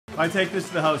I take this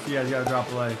to the house, you guys gotta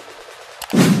drop a like.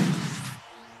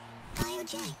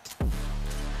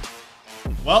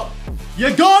 Well,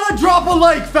 you gotta drop a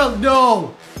like, fella.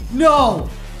 No,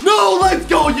 let's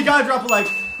go. You gotta drop a like.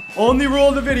 Only rule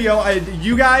of the video,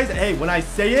 you guys, hey, when I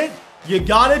say it, you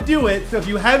gotta do it. So if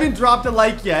you haven't dropped a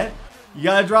like yet, you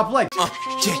gotta drop a like.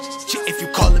 If you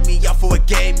calling me out for a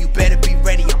game, you better be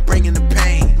ready. I'm bringing the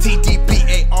pain.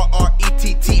 TDBarrett,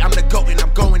 I'm the GOAT and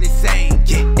I'm going insane.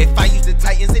 Yeah, if I use the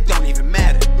Titans, it don't even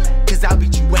matter, cause I'll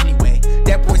beat you anyway.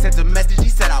 That boy sent a message, he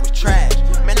said I was trash.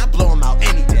 Man, I blow him out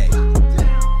any day.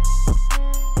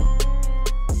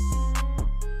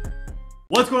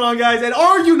 What's going on, guys? And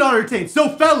are you not entertained?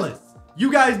 So, fellas,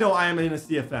 you guys know I am in a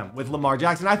CFM with Lamar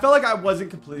Jackson. I felt like I wasn't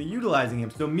completely utilizing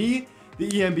him. So me, the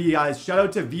EMB guys, shout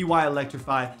out to VY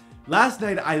Electrify. Last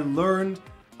night, I learned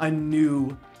a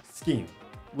new scheme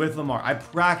with Lamar. I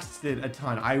practiced it a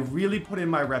ton. I really put in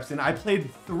my reps in. I played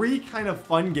 3 kind of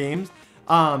fun games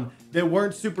that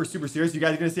weren't super serious. You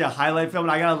guys are going to see a highlight film,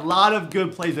 and I got a lot of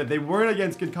good plays that they weren't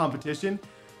against good competition.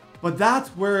 But that's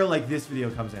where like this video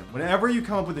comes in. Whenever you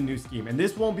come up with a new scheme, and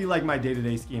this won't be like my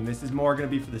day-to-day scheme. This is more going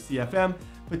to be for the CFM,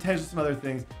 potentially some other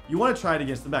things. You want to try it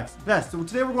against the best. So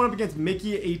today we're going up against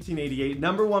Mickey1888,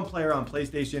 #1 player on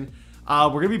PlayStation. We're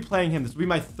going to be playing him. This will be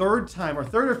my third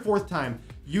or fourth time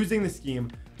using the scheme.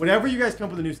 Whenever you guys come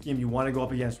up with a new scheme, you want to go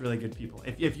up against really good people.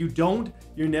 If you don't,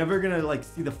 you're never going to like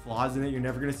see the flaws in it. You're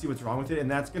never going to see what's wrong with it. And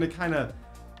that's going to kind of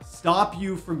stop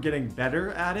you from getting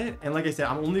better at it. And like I said,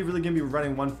 I'm only really going to be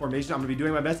running one formation. I'm going to be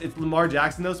doing my best. It's Lamar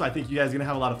Jackson though, so I think you guys are going to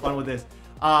have a lot of fun with this.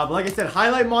 But like I said,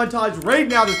 highlight montage right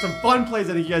now. There's some fun plays.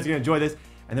 I think you guys are going to enjoy this.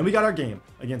 And then we got our game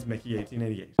against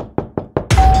Mickey1888.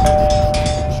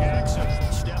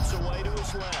 Jackson steps away to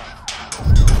his left.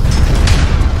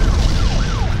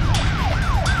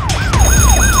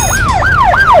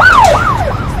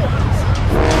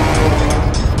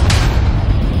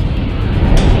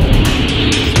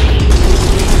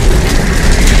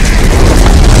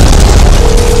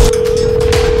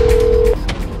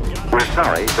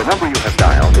 Sorry, the number you have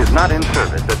dialed is not in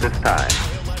service at this time.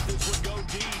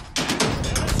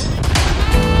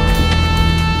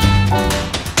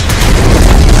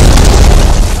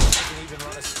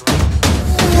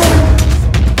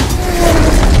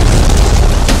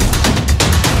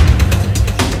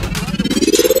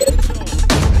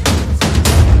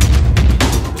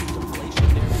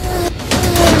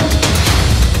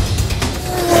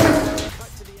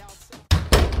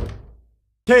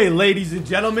 Okay, ladies and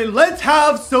gentlemen, let's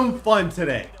have some fun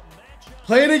today.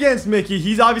 Playing against Mickey,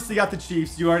 he's obviously got the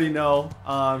Chiefs. You already know.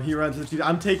 He runs the Chiefs.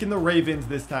 I'm taking the Ravens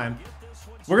this time.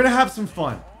 We're going to have some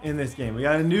fun in this game. We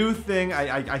got a new thing.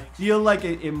 I feel like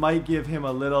it might give him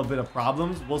a little bit of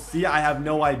problems. We'll see. I have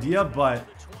no idea, but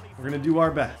we're going to do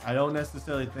our best. I don't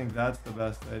necessarily think that's the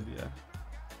best idea.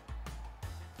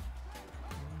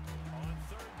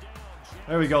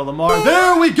 There we go, Lamar.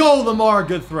 There we go, Lamar.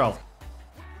 Good throw.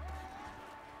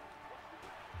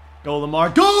 Go, Lamar.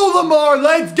 Go, Lamar.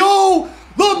 Let's go,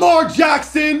 Lamar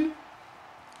Jackson.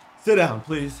 Sit down,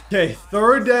 please. Okay,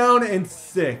 3rd down and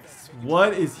 6.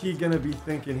 What is he going to be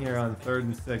thinking here on 3rd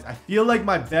and 6? I feel like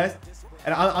my best,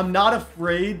 and I'm not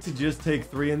afraid to just take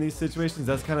 3 in these situations.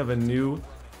 That's kind of a new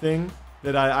thing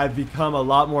that I've become a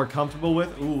lot more comfortable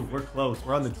with. Ooh, we're close.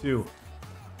 We're on the 2.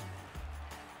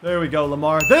 There we go,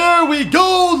 Lamar. There we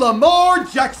go, Lamar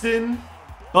Jackson.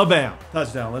 Ba-bam.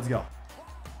 Touchdown. Let's go.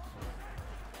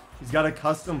 He's got a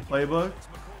custom playbook.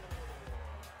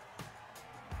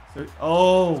 So,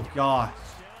 oh, gosh.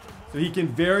 So he can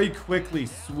very quickly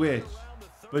switch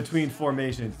between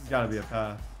formations. It's got to be a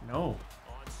pass. No.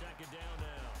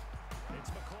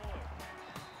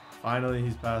 Finally,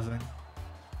 he's passing.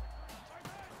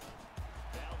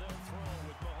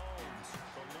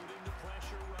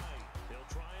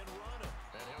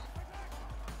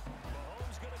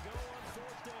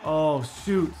 Oh,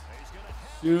 shoot.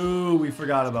 Shoot, we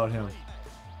forgot about him.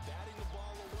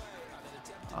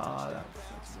 Ah, that was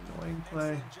such an annoying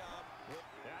play.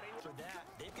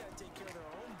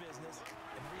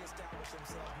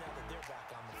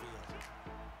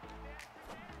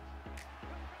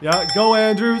 Yeah, go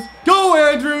Andrews. Go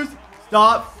Andrews.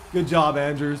 Stop. Good job,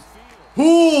 Andrews.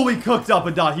 Ooh, we cooked up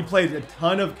a dot. He played a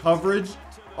ton of coverage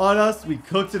on us. We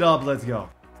cooked it up. Let's go.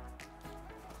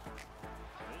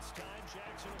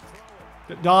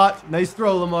 Dot. Nice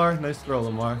throw, Lamar. Nice throw,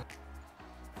 Lamar.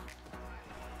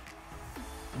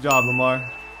 Good job,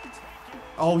 Lamar.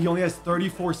 Oh, he only has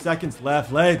 34 seconds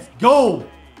left. Let's go.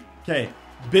 Okay,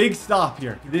 big stop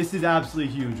here. This is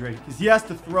absolutely huge, right? Because he has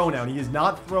to throw now, and he has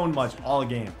not thrown much all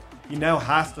game. He now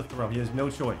has to throw. He has no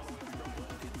choice.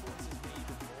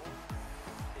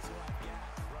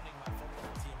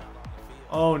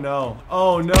 Oh no.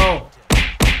 Oh no.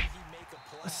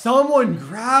 Someone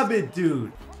grab it,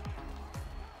 dude.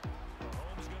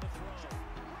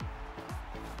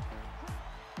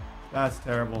 That's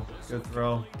terrible. Good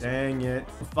throw. Dang it.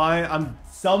 Fine. I'm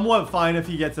somewhat fine if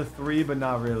he gets a 3, but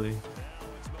not really.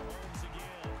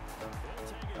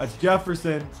 That's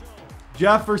Jefferson.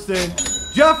 Jefferson.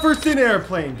 Jefferson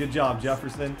airplane. Good job,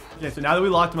 Jefferson. Okay, so now that we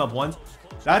locked him up once,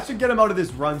 that should get him out of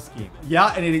this run scheme.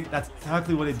 Yeah, and that's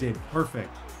exactly what it did.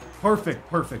 Perfect. Perfect.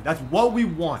 Perfect. That's what we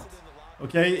want.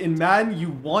 Okay, in Madden,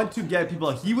 you want to get people.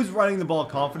 He was running the ball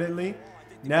confidently.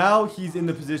 Now he's in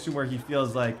the position where he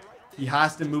feels like he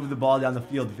has to move the ball down the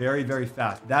field very, very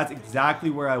fast. That's exactly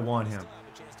where I want him.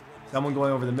 Someone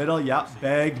going over the middle. Yeah.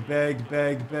 Beg, beg,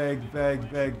 beg, beg,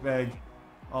 beg, beg, beg.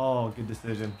 Oh, good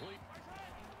decision.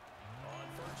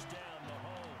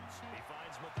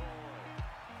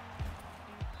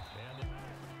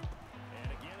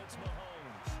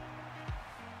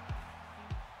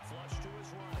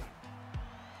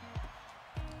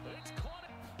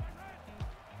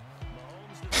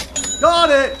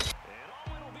 Got it!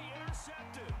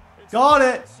 Got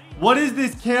it! What is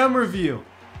this camera view?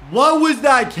 What was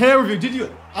that camera view? Did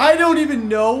you... I don't even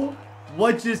know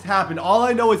what just happened. All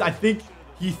I know is I think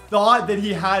he thought that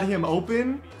he had him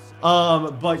open.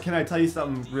 But can I tell you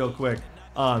something real quick?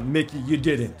 Mickey, you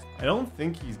didn't. I don't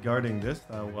think he's guarding this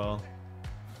that well.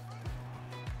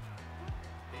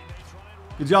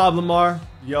 Good job, Lamar.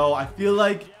 Yo, I feel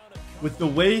like with the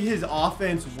way his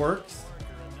offense works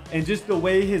and just the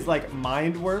way his like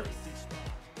mind works,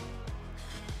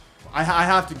 I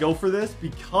have to go for this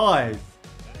because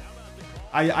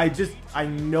I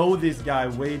know this guy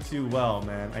way too well,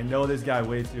 man. I know this guy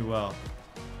way too well.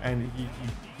 And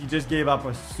he just gave up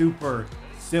a super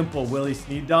simple Willie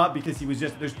Snead dot because he was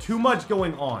just, there's too much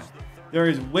going on. There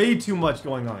is way too much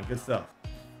going on. Good stuff.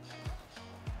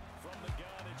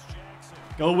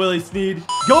 Go Willie Snead.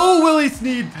 Go Willie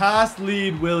Snead. Pass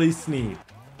lead Willie Snead.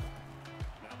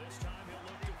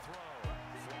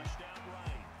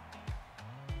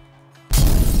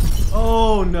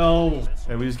 Oh no.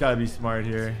 Okay, we just gotta be smart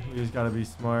here. We just gotta be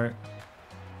smart.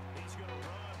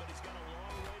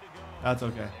 That's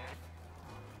okay.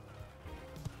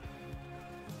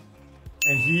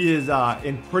 And he is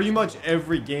in pretty much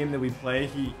every game that we play,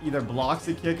 he either blocks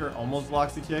a kick or almost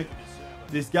blocks a kick.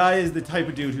 This guy is the type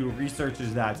of dude who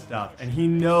researches that stuff, and he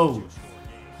knows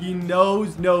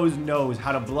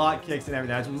how to block kicks and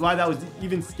everything. That's why that was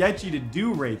even sketchy to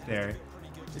do right there.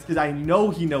 It's because I know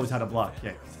he knows how to block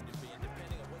kicks.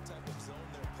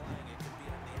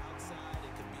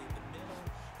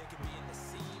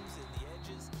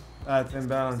 That's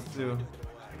inbounds too.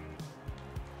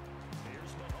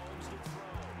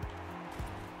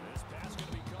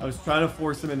 I was trying to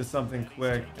force him into something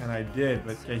quick, and I did,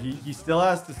 but okay, he still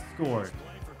has to score,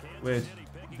 which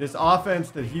this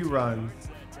offense that he runs,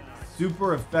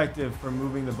 super effective for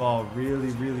moving the ball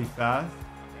really, really fast.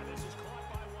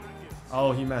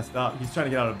 Oh, he messed up. He's trying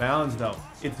to get out of bounds, though.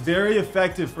 It's very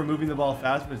effective for moving the ball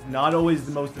fast, but it's not always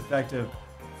the most effective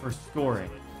for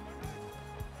scoring.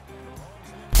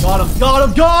 Got him, got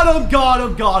him, got him, got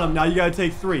him, got him. Now you gotta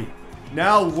take 3.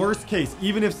 Now, worst case,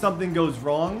 even if something goes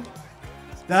wrong,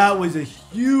 that was a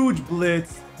huge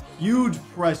blitz, huge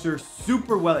pressure,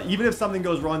 super well. Even if something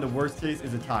goes wrong, the worst case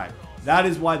is a tie. That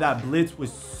is why that blitz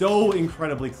was so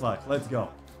incredibly clutch. Let's go.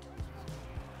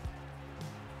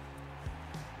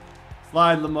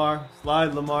 Slide, Lamar.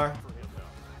 Slide, Lamar.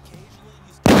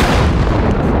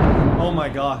 Oh my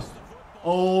gosh.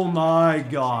 Oh my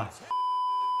gosh.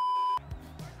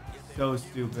 So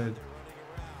stupid.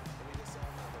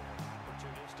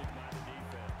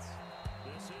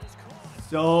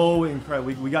 So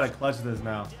incredible. We gotta clutch this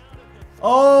now.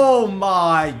 Oh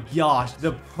my gosh.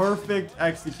 The perfect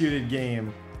executed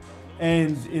game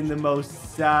ends in the most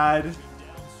sad,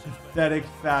 pathetic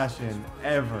fashion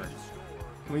ever.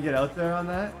 Can we get out there on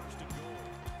that?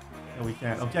 No, we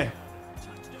can't. Okay.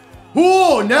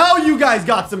 Ooh, now you guys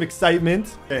got some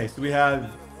excitement. Okay, so we have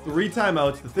 3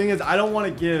 timeouts. The thing is, I don't want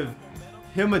to give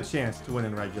him a chance to win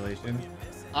in regulation.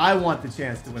 I want the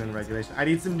chance to win in regulation. I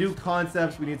need some new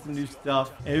concepts. We need some new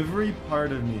stuff. Every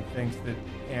part of me thinks that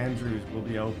Andrews will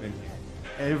be open.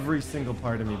 Every single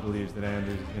part of me believes that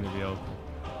Andrews is going to be open.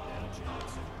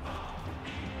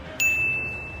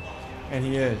 And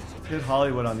he is. Just hit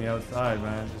Hollywood on the outside,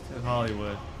 man. Just hit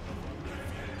Hollywood.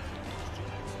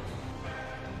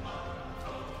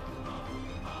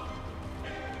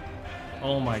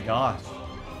 Oh my gosh.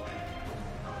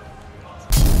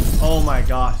 Oh my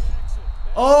gosh.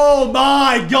 Oh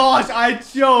my gosh, I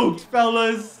choked,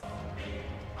 fellas.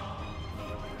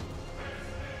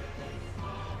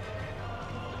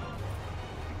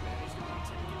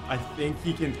 I think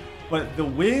he can, but the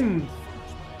wind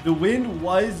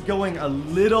was going a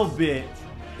little bit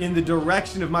in the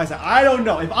direction of my side. I don't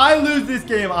know. If I lose this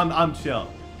game, I'm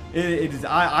chill. It is.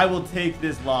 I will take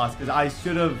this loss because I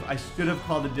should have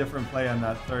called a different play on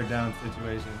that third down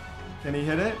situation. Can he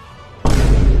hit it?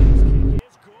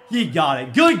 He got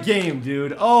it. Good game,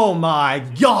 dude. Oh my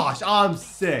gosh, I'm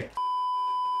sick.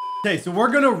 Okay, so we're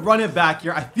gonna run it back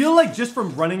here. I feel like just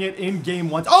from running it in game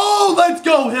once. Oh, let's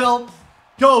go, Hill.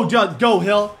 Go,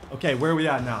 Hill. Okay, where are we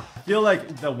at now? I feel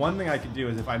like the one thing I could do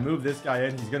is if I move this guy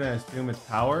in, he's gonna assume it's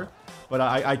power. But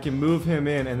I can move him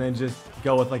in and then just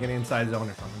go with like an inside zone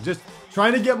or something. Just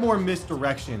trying to get more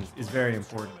misdirections is very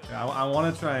important. I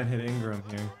want to try and hit Ingram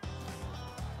here.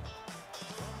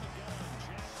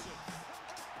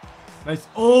 Nice.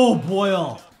 Oh,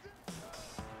 Boyle.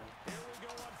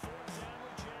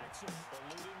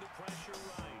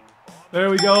 There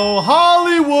we go.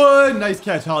 Hollywood. Nice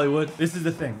catch, Hollywood. This is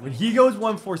the thing. When he goes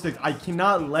 1-4-6, I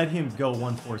cannot let him go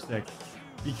 1-4-6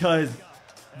 because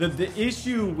the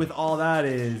issue with all that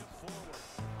is,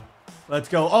 let's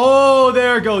go. Oh,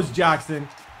 there goes Jackson.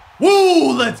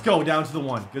 Woo, let's go down to the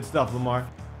 1. Good stuff, Lamar.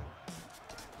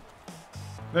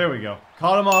 There we go.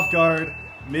 Caught him off guard.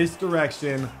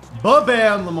 Misdirection.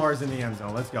 Ba-bam, Lamar's in the end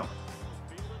zone. Let's go.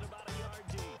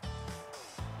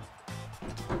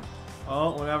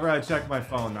 Oh, whenever I check my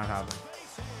phone, that happens.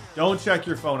 Don't check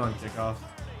your phone on kickoff.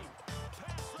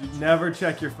 You never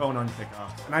check your phone on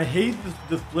kickoff. And I hate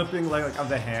the flipping like of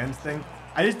the hands thing.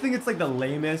 I just think it's like the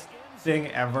lamest thing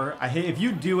ever. I hate, if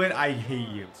you do it, I hate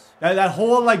you. That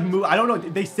whole like move, I don't know.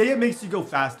 They say it makes you go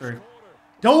faster.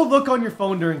 Don't look on your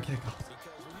phone during kickoff.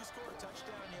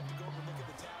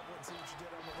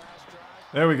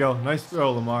 There we go. Nice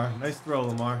throw, Lamar. Nice throw,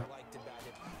 Lamar.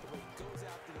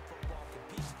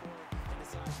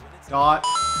 Dot.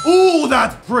 Ooh,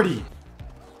 that's pretty.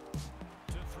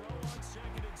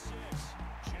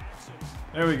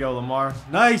 There we go, Lamar.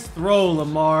 Nice throw,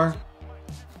 Lamar.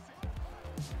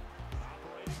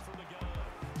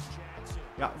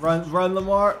 Yeah, run,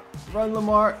 Lamar. Run,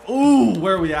 Lamar. Ooh,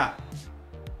 where are we at?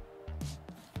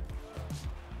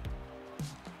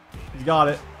 He's got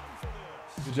it.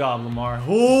 Good job, Lamar.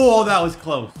 Oh, that was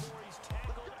close.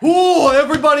 Oh,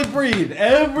 everybody breathe.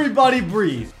 Everybody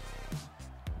breathe.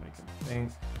 Make him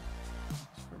think.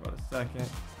 Just for about a second.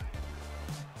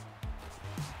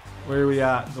 Where are we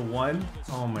at? The 1?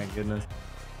 Oh my goodness.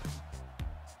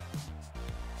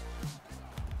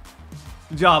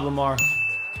 Good job, Lamar.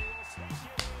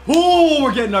 Oh,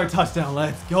 we're getting our touchdown.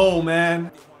 Let's go,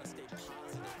 man.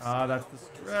 That's the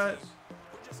stretch.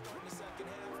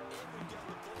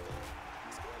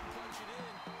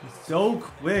 He's so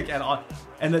quick and all.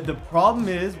 And the problem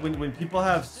is when people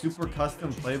have super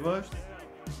custom playbooks,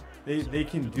 they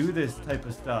can do this type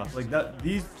of stuff. Like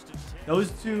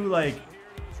those two like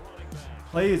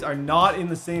plays are not in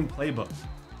the same playbook.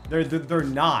 They're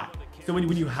not. So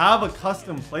when you have a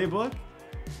custom playbook,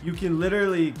 you can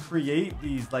literally create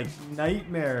these like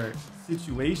nightmare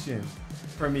situations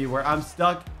for me where I'm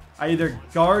stuck. I either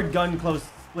guard, gun, close,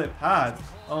 split pass.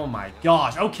 Oh my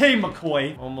gosh. Okay,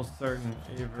 McCoy. Almost certain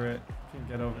Everett can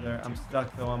get over there. I'm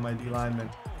stuck though on my D lineman.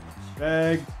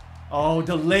 Beg. Oh,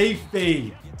 delay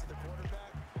fade.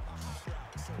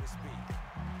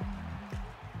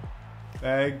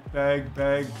 Beg.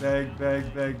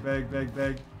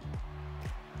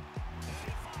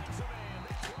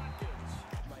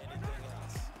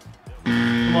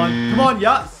 Come on,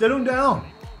 yeah, sit him down.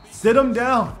 Sit him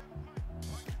down.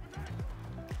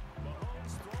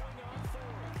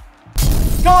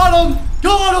 Got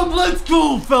him, let's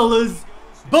go, fellas.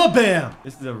 Ba-bam.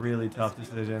 This is a really tough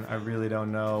decision. I really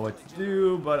don't know what to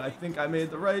do, but I think I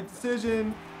made the right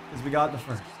decision because we got the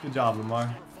first. Good job,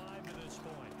 Lamar.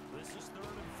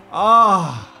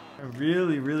 I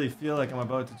really feel like I'm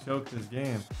about to choke this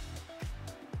game.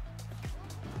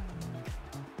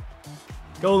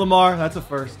 Go, Lamar. That's a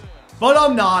first. But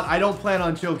I'm not. I don't plan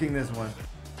on choking this one.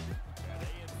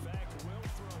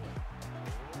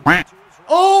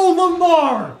 Oh,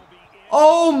 Lamar!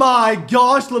 Oh my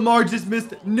gosh, Lamar just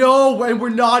missed it. No, and we're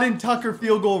not in Tucker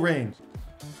field goal range.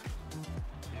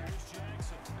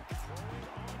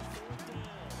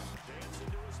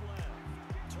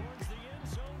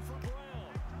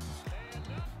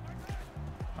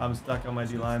 I'm stuck on my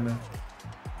D lineman.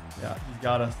 Yeah, he's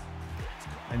got us.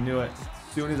 I knew it.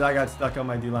 As soon as I got stuck on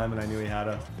my D lineman, I knew he had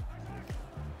us.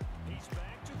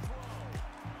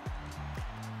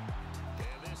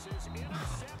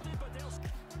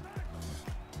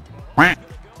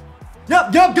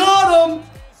 Yep, got him!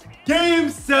 Game,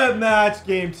 set, match,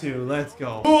 game 2. Let's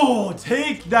go. Oh,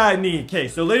 take that knee. Okay,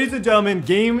 so ladies and gentlemen,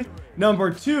 game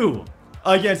number 2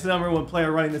 against the #1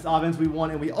 player running this offense. We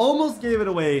won, and we almost gave it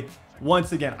away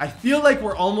once again. I feel like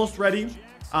we're almost ready.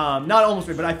 Not almost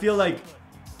ready, but I feel like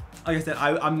I said,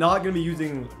 I'm not going to be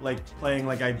using, like, playing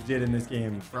like I did in this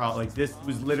game. Like, this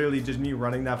was literally just me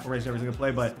running that formation every single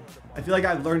play, but I feel like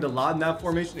I learned a lot in that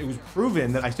formation. It was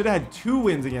proven that I should have had 2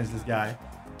 wins against this guy.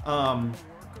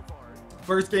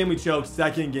 First game we choked,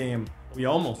 second game we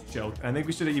almost choked, and I think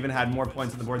we should have even had more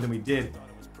points on the board than we did.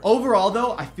 Overall,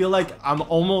 though, I feel like I'm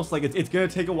almost, like, it's going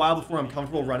to take a while before I'm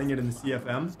comfortable running it in the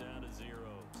CFM,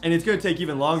 and it's going to take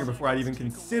even longer before I'd even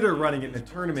consider running it in a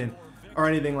tournament or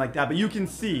anything like that. But you can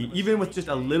see, even with just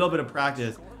a little bit of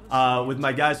practice, with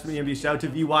my guys from EMB, shout out to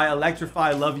VY,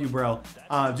 Electrify, love you, bro.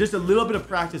 Just a little bit of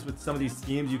practice with some of these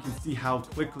schemes, you can see how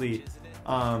quickly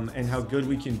and how good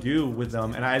we can do with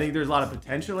them. And I think there's a lot of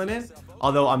potential in it,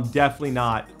 although I'm definitely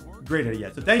not great at it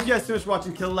yet. So thank you guys so much for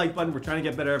watching. Kill the like button. We're trying to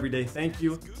get better every day. Thank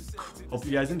you. Hope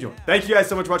you guys enjoy. Thank you guys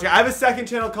so much for watching. I have a second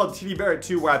channel called TDBarrett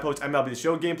 2 where I post MLB The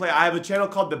Show gameplay. I have a channel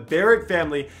called The Barrett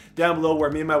Family down below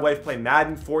where me and my wife play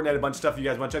Madden, Fortnite, a bunch of stuff you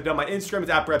guys want to check out. My Instagram is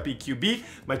 @BrettBQB.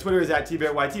 My Twitter is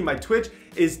 @TDBarrettYT. My Twitch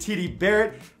is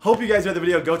TDBarrett. Hope you guys enjoyed the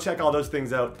video. Go check all those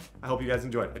things out. I hope you guys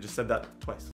enjoyed. I just said that twice.